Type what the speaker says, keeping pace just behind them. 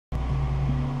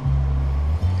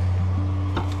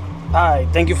Hi,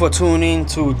 thank you for tuning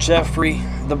to Jeffrey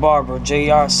the Barber,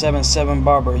 JR77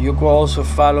 Barber. You can also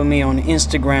follow me on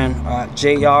Instagram at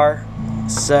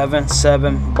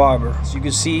JR77 Barber. As you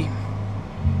can see,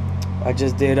 I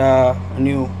just did a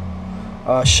new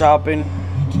shopping,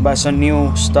 buy some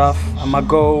new stuff. I'ma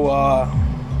go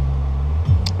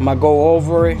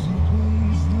over it.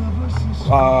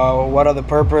 What are the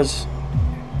purpose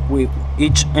with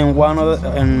each and one of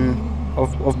them?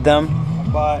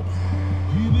 But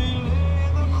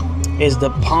is the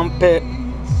pump it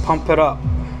up.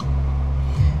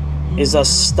 Is a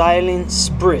styling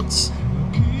spritz.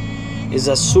 Is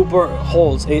a super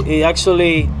holds. It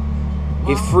actually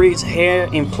frees hair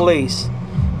in place.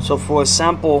 So for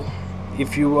example,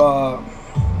 if you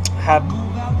have,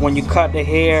 when you cut the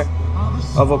hair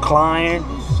of a client,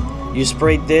 you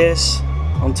spray this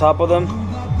on top of them,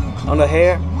 on the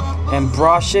hair, and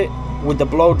brush it with the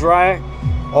blow dryer.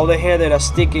 All the hair that are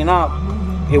sticking up,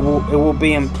 it will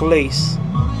be in place,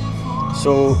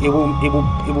 so it will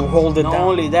hold it down. Not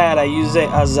only that, I use it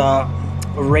as a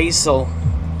razor,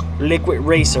 liquid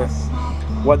razor.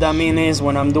 What that means is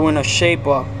when I'm doing a shape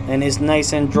up and it's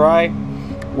nice and dry,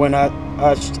 when I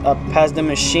pass the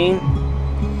machine,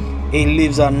 it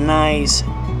leaves a nice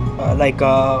like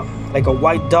a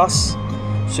white dust,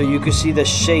 so you can see the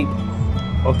shape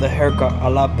of the haircut a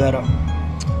lot better.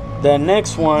 The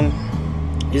next one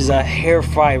is a hair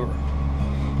fiber.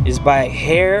 It's by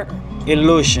Hair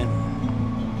Illusion,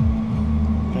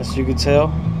 as you can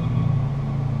tell,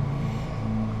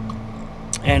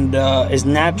 and it's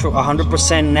natural,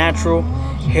 100% natural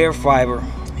hair fiber.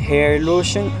 Hair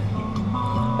Illusion,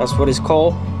 that's what it's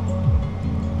called.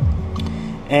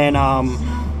 And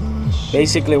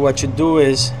basically what you do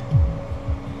is,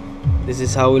 this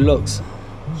is how it looks.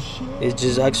 It's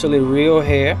just actually real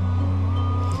hair,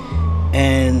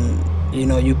 and you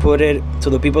know, you put it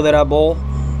to the people that are bald,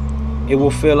 it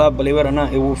will fill up, believe it or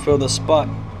not, it will fill the spot.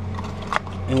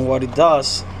 And what it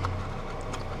does,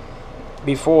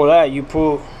 before that, you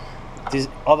put this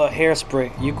other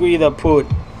hairspray. You could either put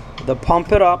the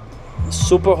Pump It Up,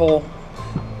 Super Hold,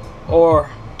 or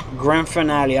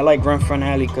Grandefinale. I like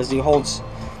Grandefinale because it holds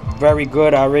very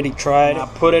good. I already tried it. I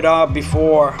put it up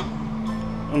before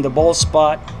in the bald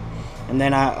spot, and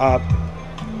then I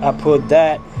put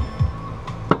that.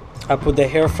 I put the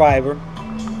hair fiber,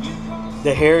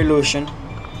 the Hair Illusion,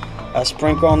 I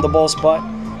sprinkle on the bald spot,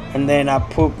 and then I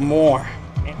put more.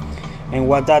 And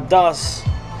what that does,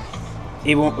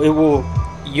 it will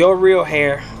your real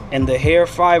hair and the hair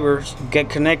fibers get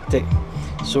connected,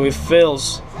 so it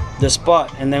fills the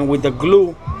spot, and then with the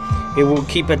glue, it will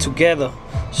keep it together,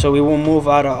 so it will move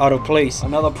out of place.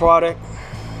 Another product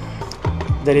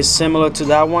that is similar to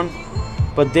that one,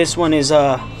 but this one is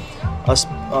a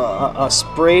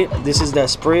spray. This is the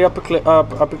spray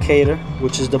applicator,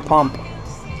 which is the pump.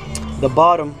 The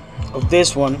bottom of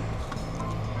this one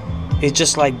is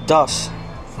just like dust.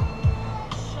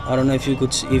 I don't know if you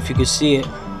could see it.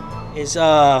 It's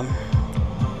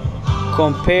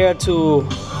compared to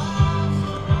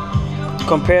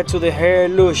the Hair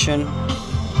Illusion.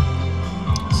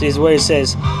 See, is where it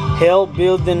says Hair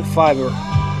Building Fiber.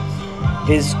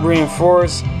 It's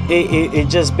reinforced. It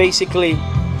just basically,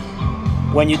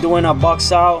 when you're doing a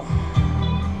box out,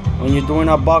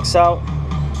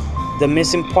 the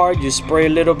missing part, you spray a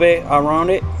little bit around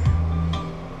it,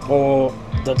 or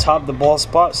the top, the bald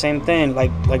spot, same thing,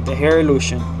 like the Hair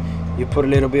Illusion. You put a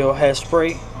little bit of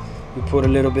hairspray, you put a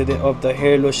little bit of the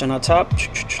Hair Illusion on top,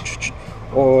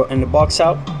 or in the box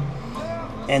out,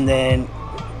 and then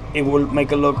it will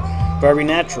make it look very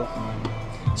natural.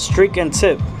 Streak and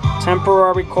tip,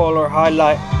 temporary color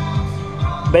highlight.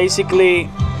 Basically,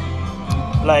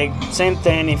 like same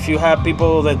thing. If you have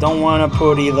people that don't want to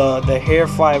put either the hair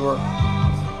fiber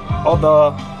or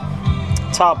the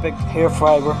Toppik hair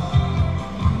fiber,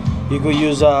 you could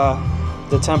use the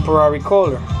temporary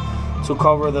color to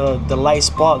cover the light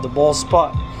spot, the bald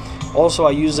spot. Also,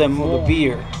 I use them with a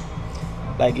beard.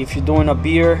 Like if you're doing a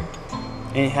beard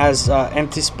and it has an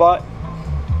empty spot,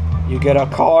 you get a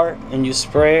card and you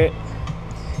spray it,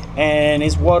 and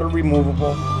it's water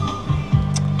removable.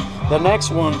 The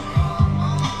next one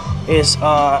is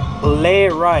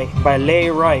LayRite by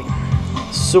LayRite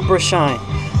Super Shine.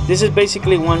 This is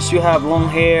basically once you have long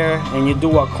hair and you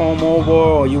do a comb over,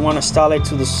 or you want to style it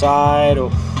to the side, or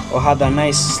have that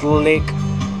nice slick,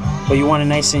 but you want it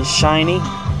nice and shiny.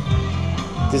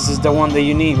 This is the one that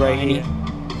you need right here.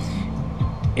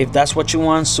 If that's what you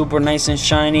want, super nice and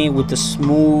shiny with the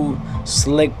smooth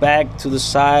slick back to the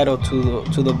side or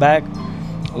to the back,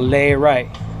 LayRite.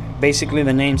 Basically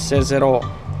the name says it all.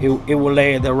 It will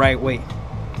lay it the right way.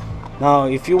 Now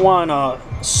if you want a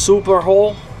super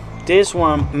hole, This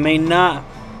one may not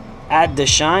add the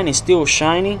shine, it's still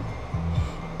shiny,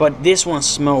 but this one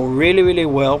smells really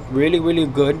well, really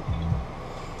good,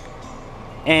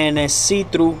 and it's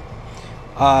see-through.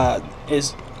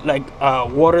 It's like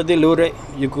water diluted.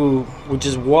 You could with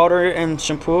just water and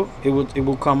shampoo, it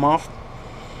will come off.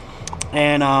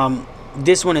 And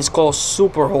this one is called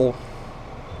Super Hold.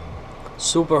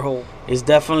 Super Hold is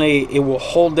definitely, it will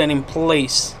hold it in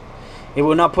place. It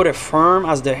will not put it firm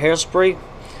as the hairspray,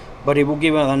 but it will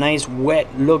give it a nice wet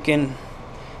looking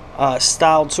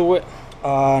style to it.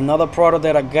 Another product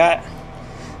that I got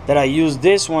that I use,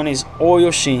 this one is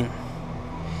Oil Sheen.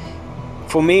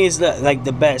 For me, it's like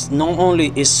the best. Not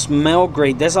only it smell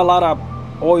great, there's a lot of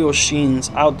oil sheens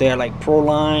out there like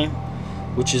Proline,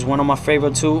 which is one of my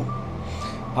favorite too,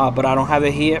 but I don't have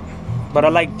it here. But I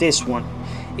like this one.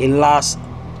 It lasts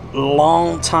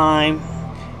long time.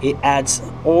 It adds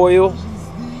oil.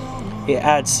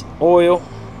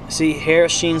 See, hair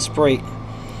sheen spray,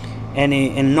 and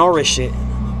it nourish it.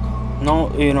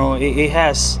 No, you know, it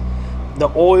has the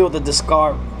oil that the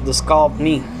scalp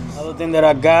need. Another thing that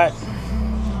I got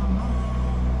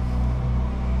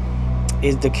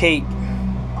is the cape.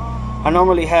 I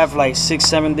normally have like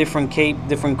 6-7 different cape,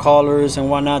 different colors and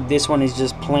whatnot. This one is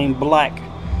just plain black.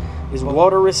 It's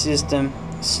water resistant,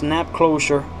 snap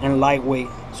closure, and lightweight.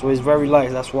 So it's very light.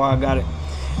 That's why I got it.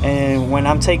 And when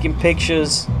I'm taking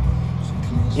pictures,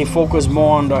 it focuses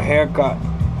more on the haircut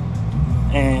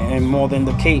and more than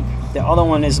the cape. The other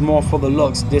one is more for the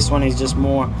looks. This one is just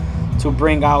more to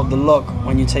bring out the look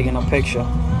when you're taking a picture.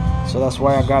 So that's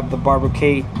why I got the Barber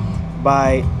Cape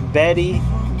by Betty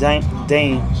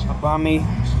Dane. I bought me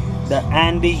the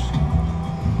Andy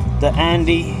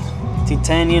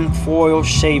titanium foil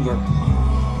shaver.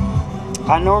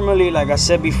 I normally, like I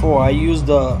said before, I use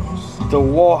the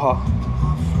Waha,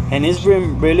 and it's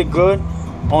been really good.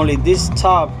 Only this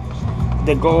top,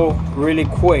 they go really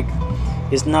quick.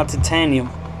 It's not titanium.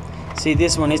 See,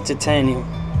 this one is titanium,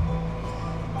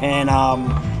 and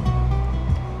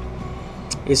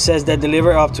it says that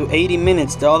deliver up to 80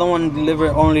 minutes. The other one deliver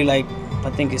only like, I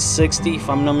think it's 60 if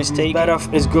I'm not mistaken.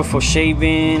 It's good for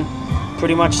shaving.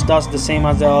 Pretty much that's the same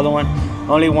as the other one.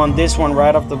 Only one, this one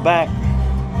right off the back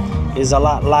is a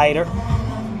lot lighter.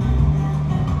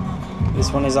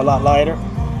 This one is a lot lighter.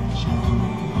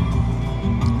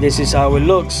 This is how it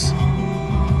looks,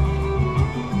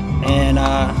 and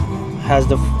has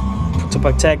the to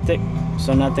protect it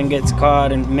so nothing gets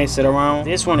caught and mess it around.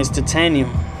 This one is titanium.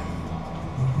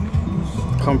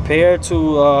 Compared to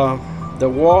the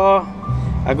Waha,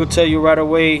 I could tell you right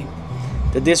away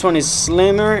that this one is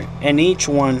slimmer, and each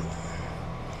one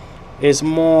is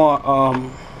more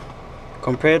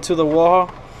compared to the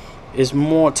Waha is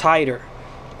more tighter,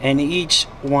 and each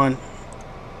one,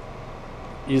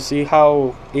 you see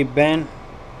how it bend.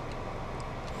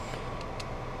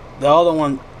 The other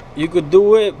one, you could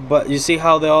do it, but you see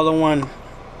how the other one,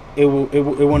 it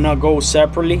will not go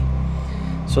separately.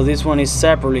 So this one is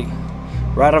separately.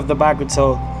 Right off the back, we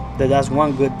tell that that's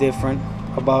one good difference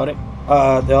about it.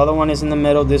 The other one is in the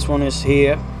middle. This one is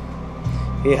here.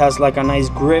 It has like a nice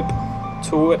grip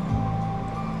to it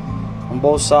on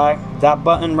both sides. That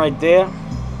button right there,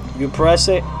 you press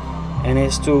it, and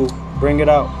it's to bring it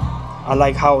out. I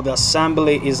like how the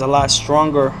assembly is a lot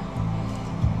stronger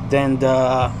than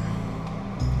the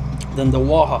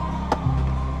Waha.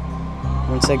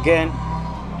 Once again,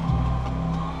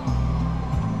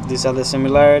 these are the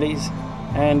similarities.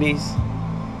 Andes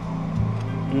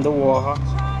and the Waha.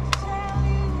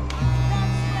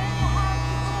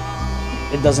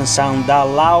 It doesn't sound that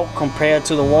loud compared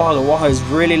to the Waha. The Waha is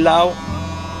really loud.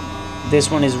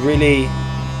 This one is really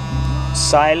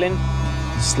silent,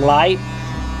 slight.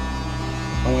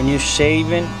 And when you're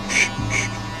shaving,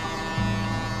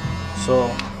 so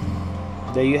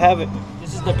there you have it.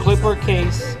 This is the clipper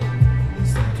case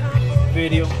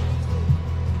video.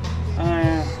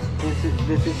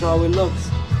 This is how it looks.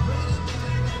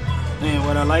 And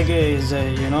what I like is,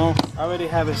 you know, I already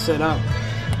have it set up.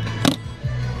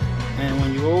 And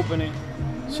when you open it,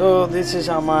 so this is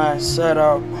how my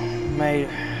setup may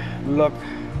look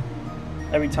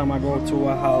every time I go to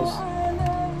a house.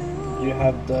 You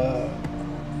have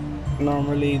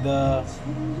normally the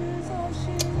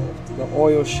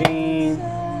oil sheen,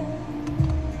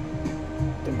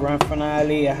 the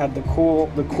Grandefinale. I have the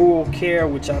cool care,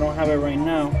 which I don't have it right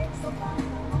now.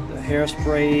 The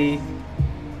hairspray,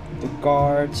 the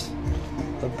guards,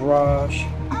 the brush,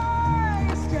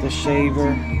 the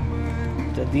shaver,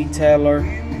 the detailer,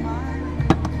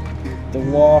 the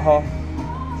Waha,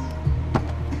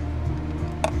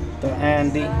 the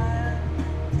Andy,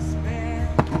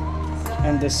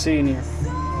 and the senior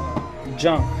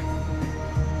junk.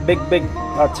 big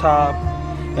top,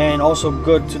 and also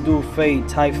good to do fade,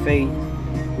 tight fade.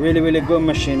 Really good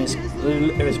machine. It's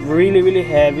really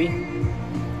heavy,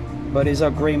 but it's a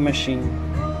great machine.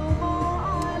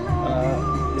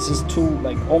 This is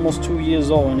almost 2 years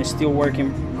old and it's still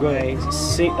working good.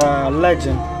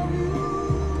 Legend.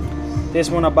 This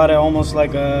one I bought it almost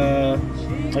like a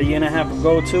year and a half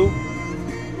ago too.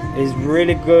 It's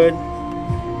really good,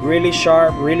 really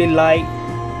sharp, really light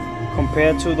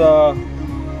compared to the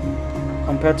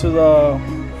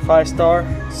 5-star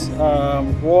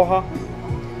Warha.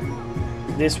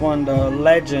 This one, the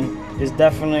Legend, is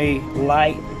definitely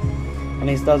light, and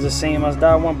it does the same as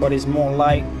that one, but it's more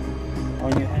light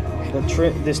on your hand.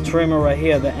 This trimmer right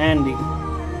here, the Andy,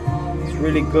 it's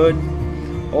really good.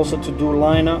 Also to do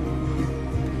lineup,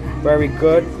 very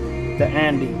good. The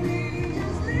Andy.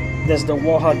 There's the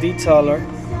Warha detailer.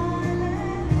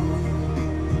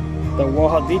 The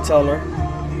Warha detailer,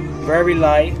 very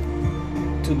light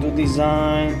to do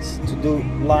designs, to do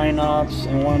lineups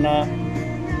and whatnot.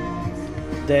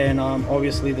 Then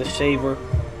obviously the shaver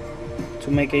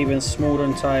to make it even smoother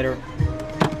and tighter.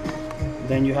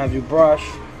 Then you have your brush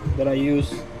that I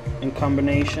use in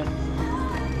combination.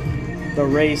 The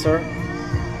razor,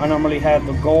 I normally have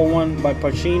the gold one by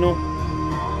Pacino,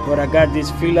 but I got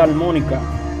this Filarmonica.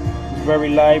 It's very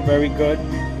light, very good.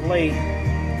 Blade,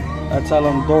 I tell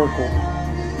them Dorco.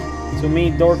 To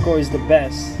me, Dorco is the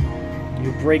best.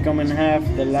 You break them in half,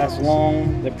 they last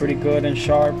long, they're pretty good and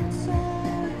sharp.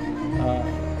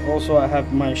 Also, I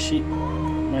have my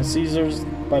scissors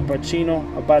by Pacino.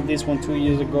 I bought this one 2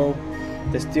 years ago.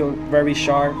 They're still very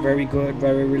sharp, very good,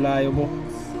 very reliable.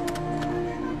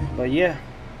 But yeah,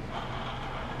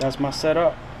 that's my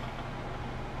setup.